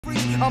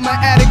I'm an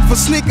addict for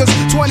sneakers,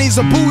 20s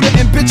a Buddha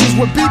and bitches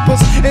with beepers.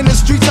 In the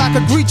streets I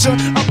could greet you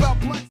about.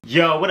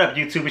 Yo, what up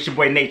YouTube? It's your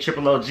boy Nate,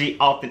 Triple OG,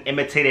 often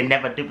imitated,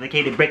 never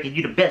duplicated, breaking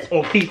you the best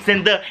on beats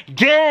in the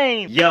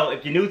game. Yo,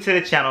 if you're new to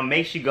the channel,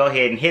 make sure you go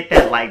ahead and hit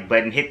that like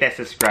button, hit that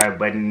subscribe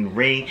button,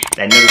 ring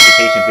that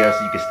notification bell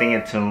so you can stay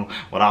in tune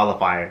with all the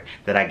fire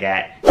that I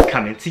got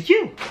coming to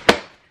you.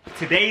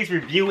 Today's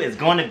review is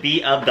going to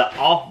be of the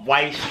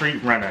Off-White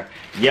Street Runner.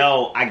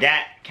 Yo, I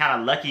got kind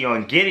of lucky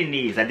on getting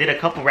these. I did a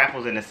couple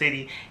raffles in the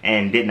city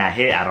and did not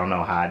hit. I don't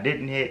know how I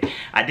didn't hit.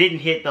 I didn't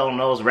hit on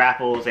those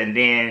raffles, and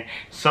then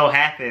so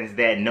happens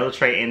that No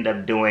Trade ended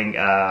up doing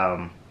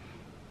a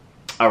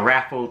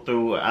raffle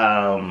through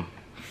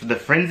the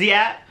Frenzy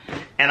app,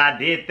 and I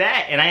did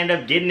that, and I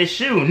ended up getting the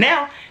shoe.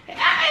 Now,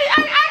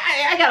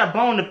 I got a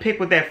bone to pick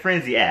with that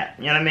Frenzy app.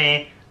 You know what I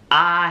mean?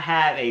 I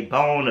have a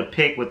bone to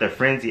pick with the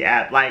Frenzy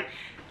app. Like,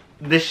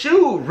 the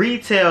shoe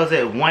retails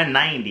at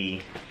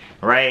 $190,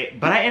 right?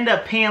 But I end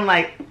up paying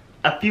like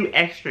a few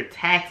extra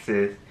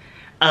taxes.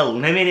 A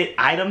limited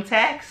item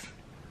tax?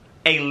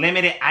 A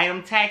limited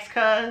item tax,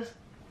 cuz?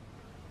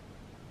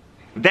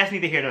 That's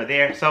neither here nor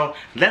there. So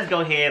let's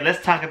go ahead,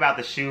 let's talk about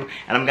the shoe,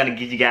 and I'm gonna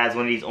give you guys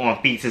one of these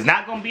on feet. It's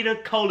not gonna be the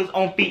coldest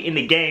on feet in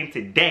the game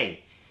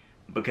today,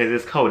 because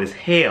it's cold as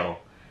hell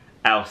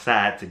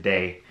outside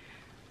today.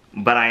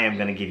 But I am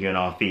gonna give you an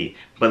on feet.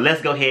 But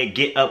let's go ahead,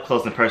 get up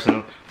close and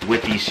personal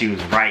with these shoes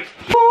right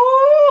here.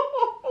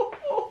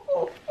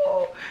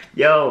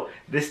 Yo,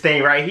 this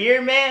thing right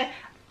here, man,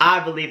 I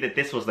believe that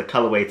this was the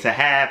colorway to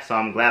have, so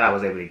I'm glad I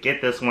was able to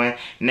get this one.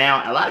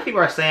 Now, a lot of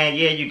people are saying,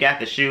 yeah, you got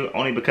the shoe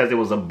only because it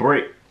was a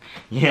brick.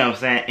 You know what I'm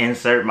saying?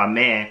 Insert my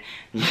man.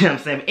 You know what I'm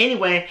saying?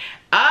 Anyway,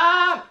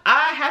 I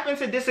happen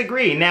to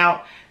disagree.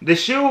 Now, the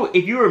shoe,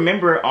 if you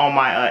remember on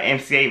my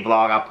MCA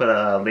vlog, I'll put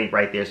a link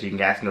right there so you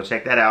guys can go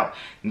check that out.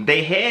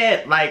 They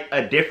had like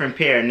a different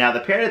pair. Now, the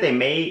pair that they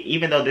made,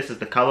 even though this is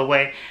the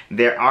colorway,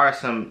 there are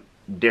some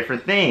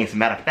different things.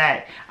 Matter of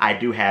fact, I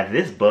do have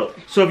this book.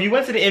 So if you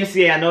went to the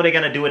MCA, I know they're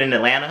gonna do it in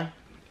Atlanta.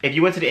 If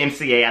you went to the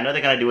MCA, I know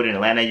they're gonna do it in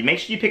Atlanta. You make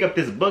sure you pick up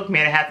this book,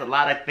 man. It has a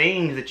lot of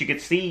things that you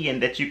could see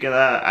and that you can,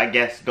 I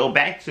guess, go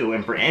back to.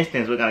 And for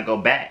instance, we're gonna go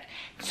back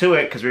to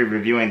it because we're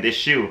reviewing this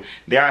shoe.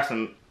 There are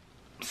some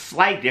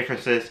slight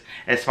differences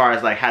as far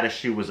as like how the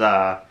shoe was,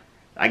 I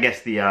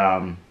guess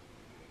the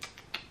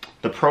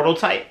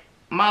prototype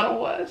model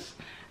was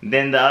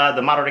than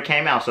the model that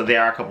came out. So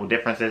there are a couple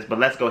differences, but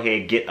let's go ahead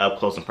and get up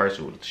close and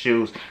personal with the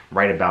shoes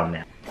right about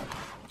now.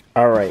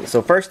 Alright,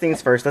 so first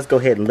things first, let's go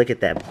ahead and look at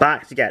that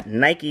box. You got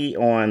Nike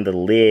on the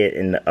lid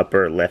in the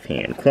upper left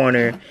hand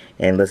corner,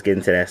 and let's get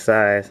into that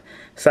size.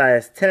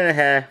 Size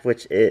 10.5,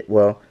 which it,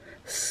 well,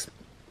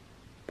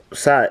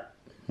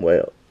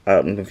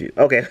 I'm confused.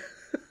 Okay.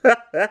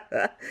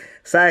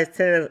 Size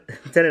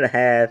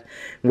 10.5,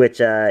 which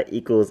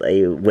equals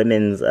a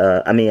women's,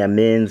 a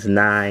men's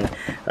 9.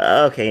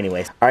 Okay,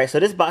 anyways. Alright, so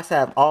this box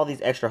has all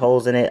these extra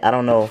holes in it. I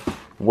don't know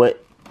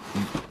what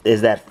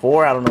is that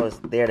for. I don't know. It's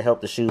there to help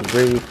the shoes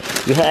breathe.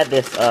 You have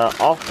this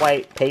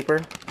off-white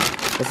paper.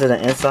 This is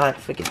the inside.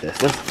 Forget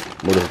this.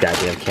 Let's move this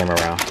goddamn camera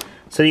around.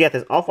 So you got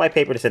this off-white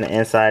paper that's in the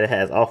inside. It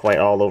has off-white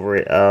all over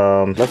it.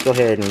 Let's go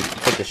ahead and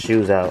take the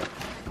shoes out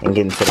and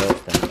get into those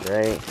things,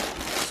 right?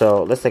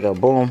 So let's take a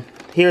boom.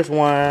 Here's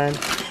one,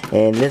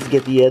 and let's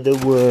get the other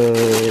one.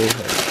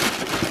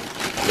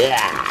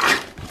 Yeah,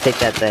 take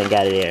that thing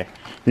out of there.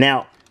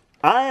 Now,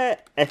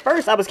 at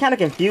first I was kind of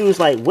confused.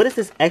 Like, what is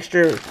this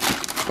extra?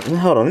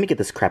 Hold on, let me get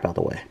this crap out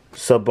the way.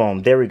 So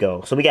boom, there we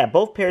go. So we got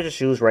both pairs of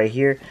shoes right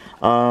here.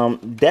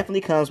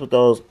 Definitely comes with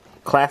those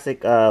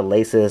classic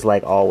laces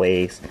like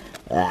always.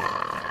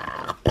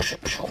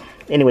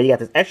 Anyway, you got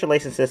this extra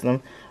lacing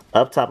system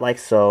up top like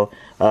so.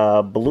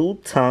 Blue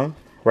tongue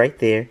right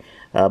there.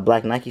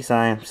 Black Nike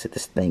sign. Sit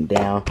this thing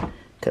down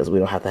because we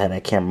don't have to have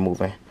that camera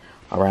moving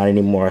around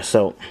anymore.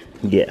 So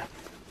yeah,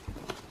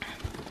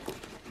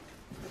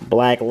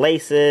 black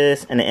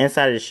laces, and the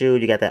inside of the shoe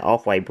you got that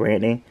off-white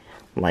branding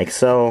like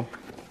so.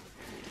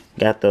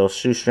 Got those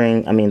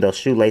shoestring, those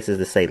shoelaces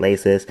that say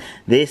laces.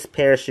 This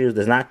pair of shoes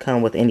does not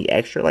come with any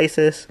extra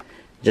laces,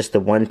 just the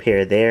one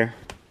pair there.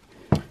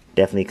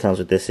 Definitely comes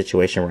with this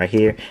situation right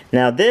here.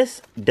 Now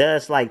this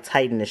does like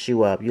tighten the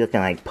shoe up. You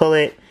can like pull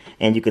it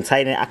and you can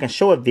tighten it. I can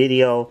show a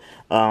video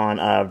on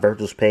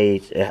Virgil's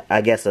page,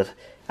 I guess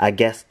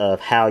of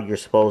how you're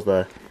supposed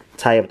to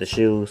tie up the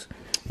shoes.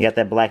 You got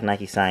that black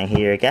Nike sign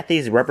here. Got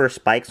these rubber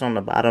spikes on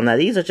the bottom. Now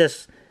these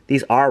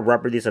are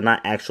rubber. These are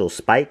not actual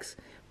spikes,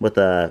 with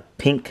a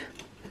pink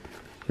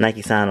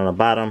Nike sign on the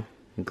bottom,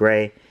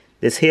 gray.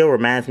 This heel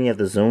reminds me of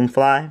the Zoom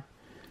Fly.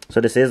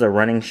 So this is a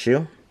running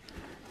shoe.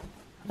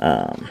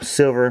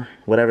 Silver,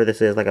 whatever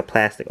this is, like a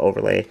plastic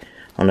overlay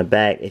on the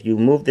back. If you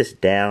move this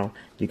down,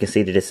 you can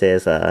see that it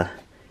says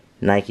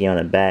Nike on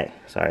the back.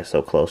 Sorry, it's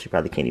so close, you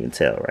probably can't even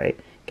tell, right?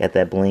 Got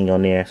that bling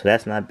on there, so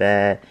that's not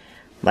bad.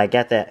 Like,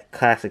 got that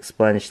classic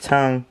sponge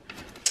tongue.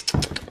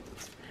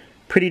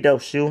 Pretty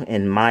dope shoe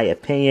in my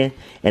opinion.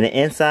 And the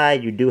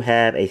inside you do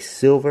have a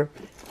silver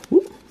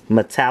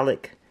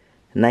metallic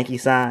Nike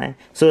sign.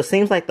 So it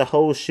seems like the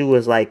whole shoe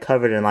is like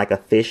covered in like a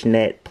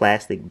fishnet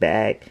plastic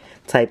bag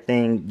type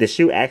thing. The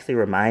shoe actually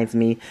reminds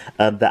me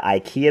of the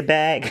IKEA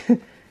bag.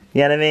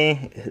 You know what I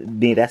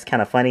mean? That's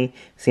kind of funny,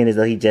 seeing as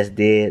though he just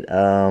did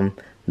the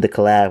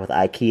collab with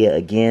IKEA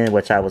again,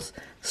 which I was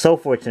so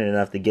fortunate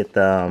enough to get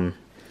the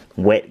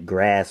wet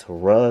grass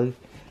rug.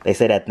 They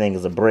say that thing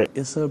is a brick.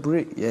 It's a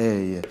brick,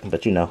 yeah.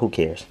 But you know, who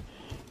cares?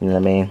 You know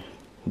what I mean?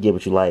 Get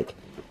what you like.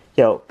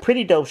 Yo,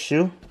 pretty dope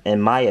shoe, in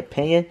my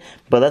opinion.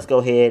 But let's go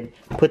ahead,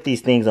 put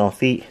these things on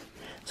feet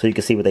so you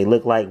can see what they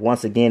look like.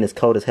 Once again, it's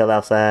cold as hell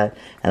outside,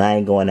 and I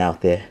ain't going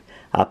out there.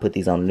 I'll put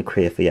these on in the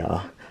crib for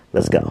y'all.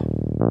 Let's go.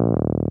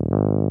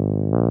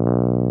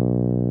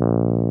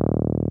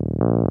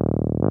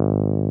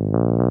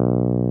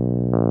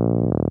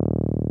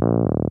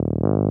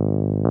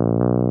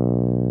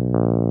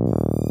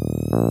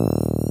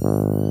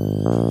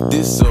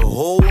 This a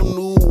whole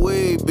new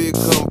way, big,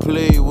 come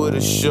play with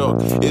a shark.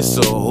 It's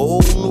a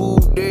whole new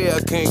day, I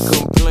can't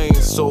complain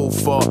so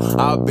far.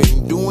 I've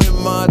been doing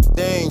my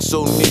thing,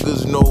 so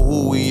niggas know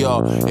who we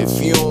are.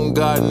 If you don't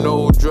got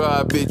no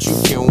drive, bitch, you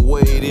can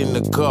wait in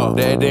the car.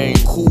 That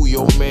ain't cool,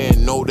 your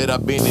man know that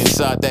I've been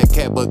inside that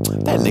cat, but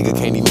that nigga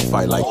can't even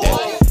fight like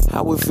that.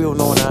 How it feel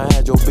knowing I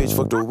had your bitch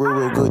fucked her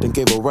real good and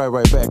gave her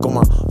right back on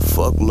my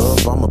fuck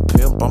love? I'm a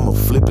pimp, I'm a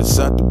flip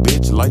inside the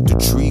bitch like the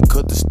tree,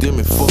 cut the stem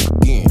and fuck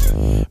again.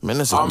 Man,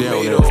 that's a I damn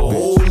made a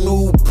whole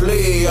new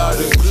play, I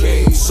done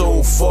came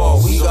so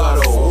far. We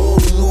got a whole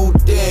new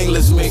thing,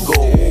 let's make a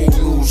whole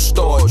new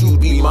start. You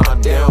be my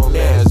down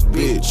ass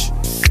bitch.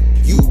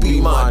 You be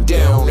my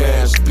down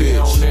ass bitch.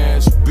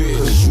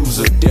 Cause you's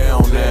a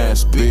down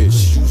ass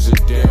bitch. You's a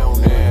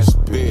down ass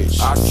bitch.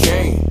 I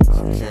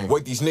can't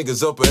wake these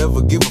niggas up or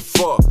ever give a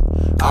fuck.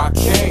 I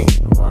can't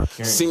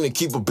seem to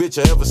keep a bitch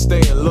or ever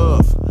stay in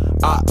love.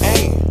 I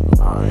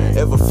ain't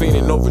ever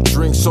fiending over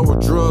drinks or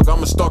a drug.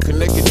 I'ma start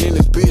connecting in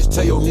this bitch.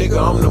 Tell your nigga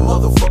I'm the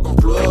motherfucking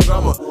plug.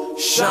 I'ma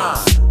shine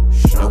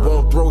and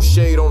won't throw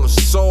shade on the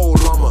soul.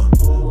 I'ma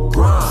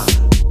grind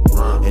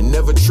and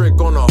never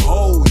trick on the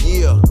whole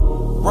year,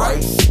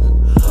 right?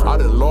 I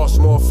done lost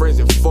more friends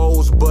and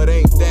foes, but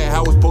ain't that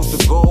how it's supposed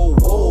to go?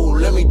 Whoa,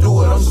 let me do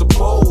what I'm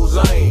supposed.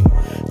 I ain't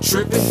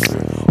tripping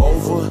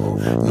over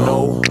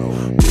no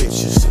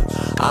bitches.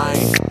 I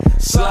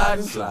ain't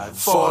sliding,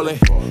 falling,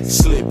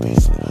 slipping.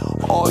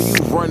 All you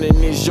running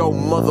is your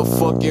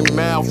motherfucking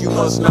mouth. You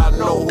must not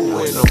know who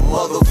in the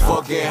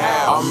motherfucking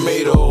house. I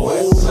made a whole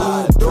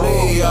new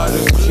play, I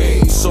done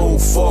came so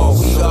far.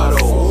 We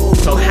got a whole.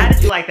 So how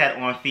did you like that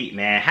on feet,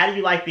 man? How do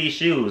you like these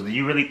shoes? Do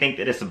you really think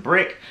that it's a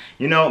brick?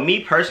 You know,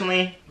 me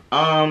personally,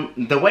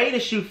 the way the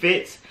shoe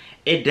fits,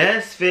 it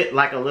does fit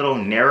like a little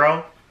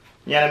narrow.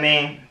 You know what I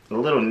mean? A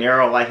little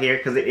narrow like here,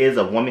 because it is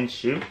a woman's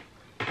shoe.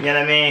 You know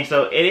what I mean?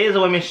 So it is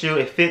a women's shoe.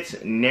 It fits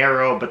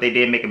narrow, but they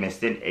did make them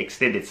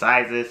extended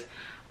sizes.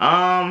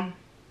 But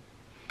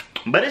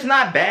it's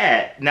not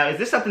bad. Now, is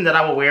this something that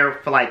I would wear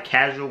for like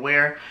casual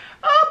wear?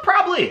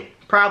 Probably.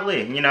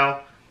 You know,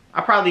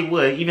 I probably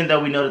would, even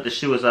though we know that the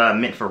shoe is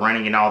meant for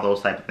running and all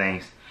those type of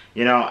things.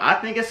 You know, I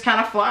think it's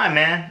kind of fly,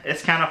 man.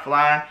 It's kind of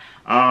fly.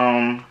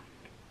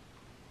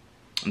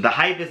 The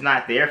hype is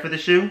not there for the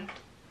shoe.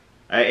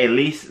 At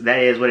least that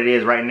is what it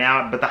is right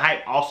now. But the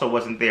hype also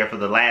wasn't there for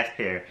the last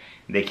pair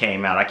that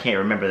came out. I can't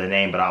remember the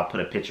name, but I'll put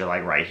a picture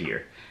like right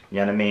here. You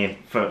know what I mean?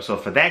 So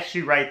for that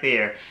shoe right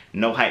there,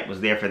 no hype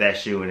was there for that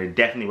shoe, and it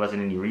definitely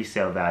wasn't any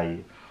resale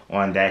value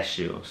on that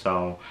shoe.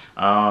 So,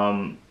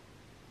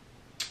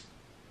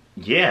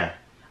 yeah.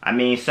 I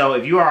mean, so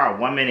if you are a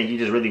woman and you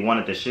just really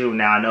wanted the shoe,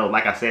 now I know,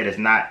 like I said,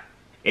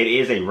 it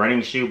is a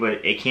running shoe,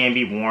 but it can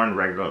be worn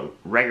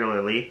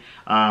regularly.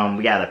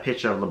 We got a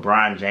picture of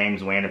LeBron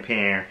James wearing a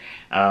pair.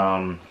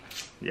 Yeah,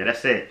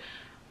 that's it.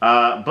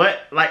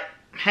 But, like,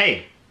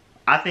 hey,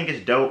 I think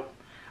it's dope.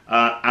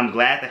 I'm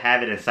glad to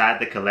have it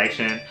inside the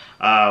collection.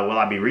 Will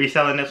I be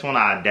reselling this one?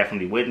 I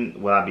definitely wouldn't.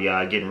 Will I be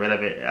getting rid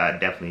of it?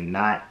 Definitely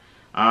not.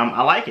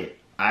 I like it.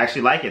 I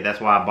actually like it.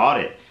 That's why I bought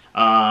it.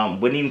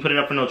 Wouldn't even put it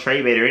up for no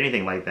trade bait or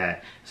anything like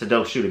that. It's a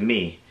dope shoe to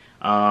me.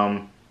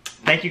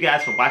 Thank you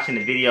guys for watching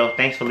the video.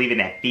 Thanks for leaving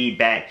that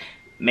feedback.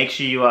 Make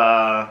sure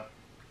you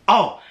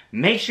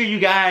make sure you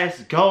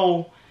guys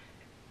go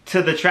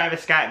to the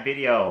Travis Scott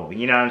video.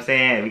 You know what I'm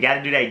saying? We got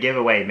to do that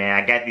giveaway, man.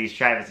 I got these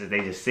Travises.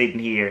 They just sitting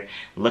here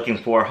looking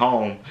for a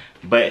home.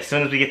 But as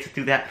soon as we get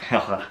to that,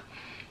 as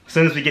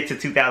soon as we get to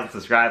 2,000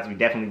 subscribers, we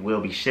definitely will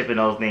be shipping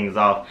those things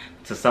off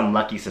to some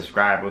lucky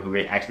subscriber who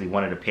actually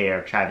wanted a pair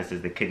of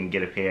Travises that couldn't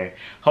get a pair.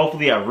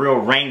 Hopefully a real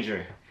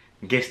Ranger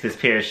gets this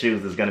pair of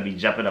shoes that's gonna be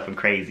jumping up and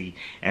crazy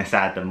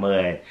inside the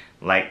mud,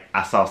 like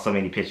I saw so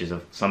many pictures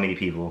of so many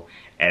people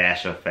at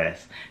Astro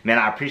Fest. Man,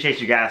 I appreciate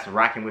you guys for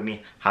rocking with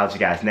me. I'll see you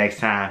guys next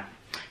time.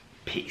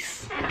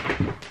 Peace.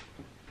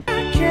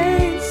 I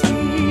can't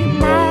see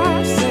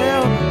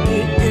myself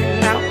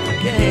getting out the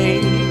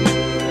game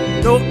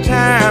no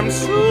time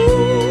soon.